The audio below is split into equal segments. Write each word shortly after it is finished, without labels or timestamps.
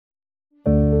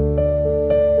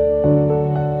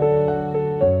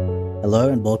Hello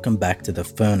and welcome back to the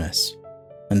Furnace.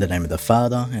 In the name of the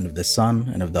Father, and of the Son,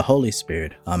 and of the Holy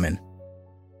Spirit. Amen.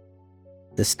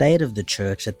 The state of the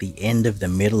Church at the end of the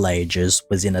Middle Ages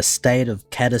was in a state of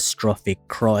catastrophic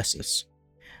crisis.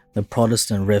 The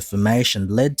Protestant Reformation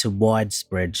led to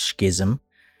widespread schism.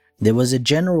 There was a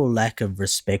general lack of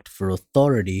respect for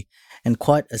authority and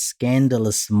quite a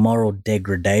scandalous moral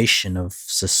degradation of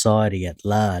society at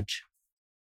large.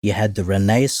 You had the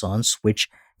Renaissance, which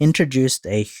introduced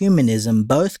a humanism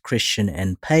both Christian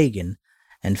and pagan,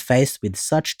 and faced with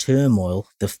such turmoil,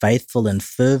 the faithful and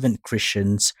fervent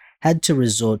Christians had to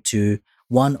resort to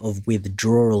one of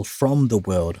withdrawal from the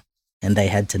world, and they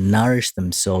had to nourish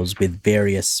themselves with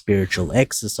various spiritual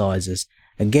exercises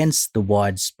against the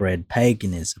widespread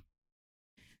paganism.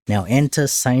 Now enter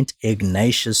Saint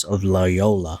Ignatius of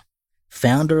Loyola,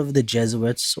 founder of the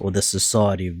Jesuits or the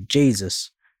Society of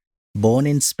Jesus. Born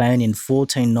in Spain in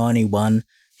 1491,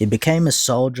 he became a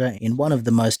soldier in one of the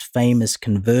most famous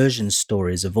conversion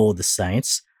stories of all the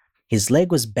saints. His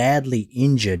leg was badly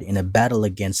injured in a battle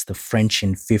against the French in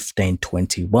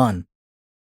 1521.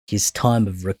 His time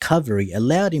of recovery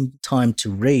allowed him time to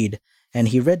read, and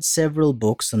he read several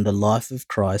books on the life of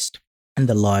Christ and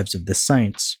the lives of the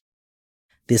saints.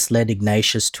 This led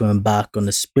Ignatius to embark on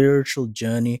a spiritual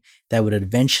journey that would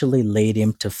eventually lead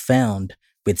him to found,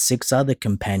 with 6 other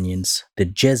companions, the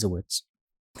Jesuits,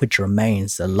 which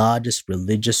remains the largest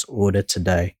religious order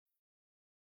today.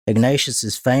 Ignatius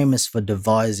is famous for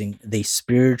devising the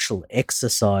spiritual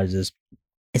exercises,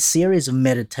 a series of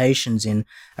meditations in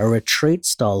a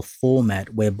retreat-style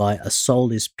format whereby a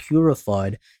soul is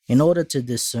purified in order to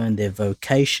discern their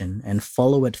vocation and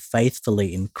follow it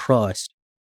faithfully in Christ.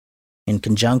 In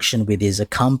conjunction with his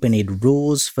accompanied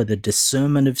rules for the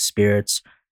discernment of spirits,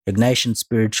 Ignatian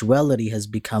spirituality has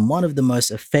become one of the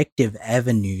most effective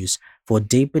avenues for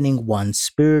deepening one's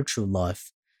spiritual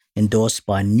life, endorsed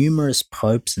by numerous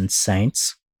popes and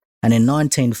saints. And in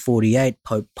 1948,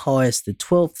 Pope Pius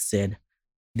XII said,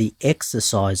 "The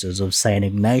exercises of St.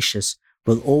 Ignatius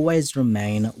will always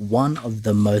remain one of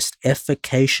the most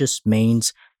efficacious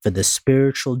means for the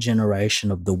spiritual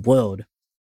generation of the world,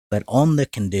 but on the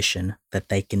condition that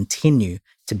they continue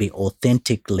to be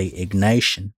authentically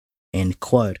Ignatian." End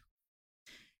quote.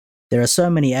 There are so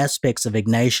many aspects of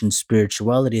Ignatian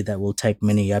spirituality that will take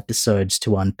many episodes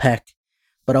to unpack,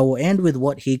 but I will end with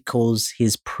what he calls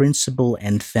his principle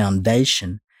and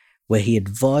foundation, where he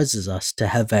advises us to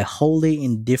have a holy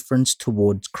indifference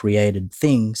towards created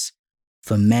things,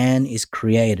 for man is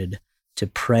created to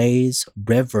praise,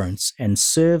 reverence, and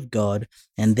serve God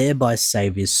and thereby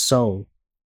save his soul,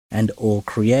 and all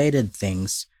created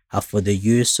things are for the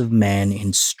use of man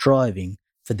in striving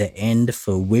for the end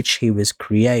for which he was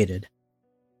created.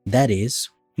 That is,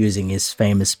 using his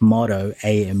famous motto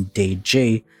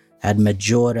AMDG, ad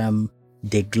majorem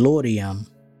de gloriam,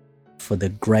 for the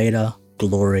greater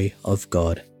glory of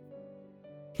God.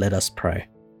 Let us pray.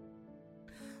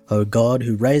 O God,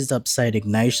 who raised up Saint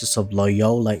Ignatius of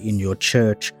Loyola in your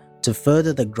church to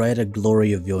further the greater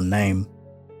glory of your name,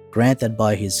 grant that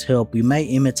by his help we may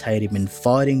imitate him in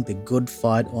fighting the good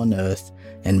fight on earth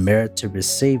and merit to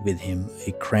receive with him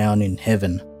a crown in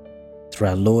heaven. Through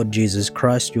our Lord Jesus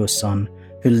Christ, your Son,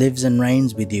 who lives and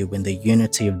reigns with you in the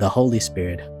unity of the Holy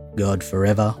Spirit, God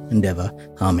forever and ever.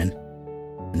 Amen.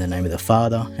 In the name of the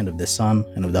Father, and of the Son,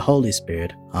 and of the Holy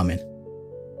Spirit. Amen.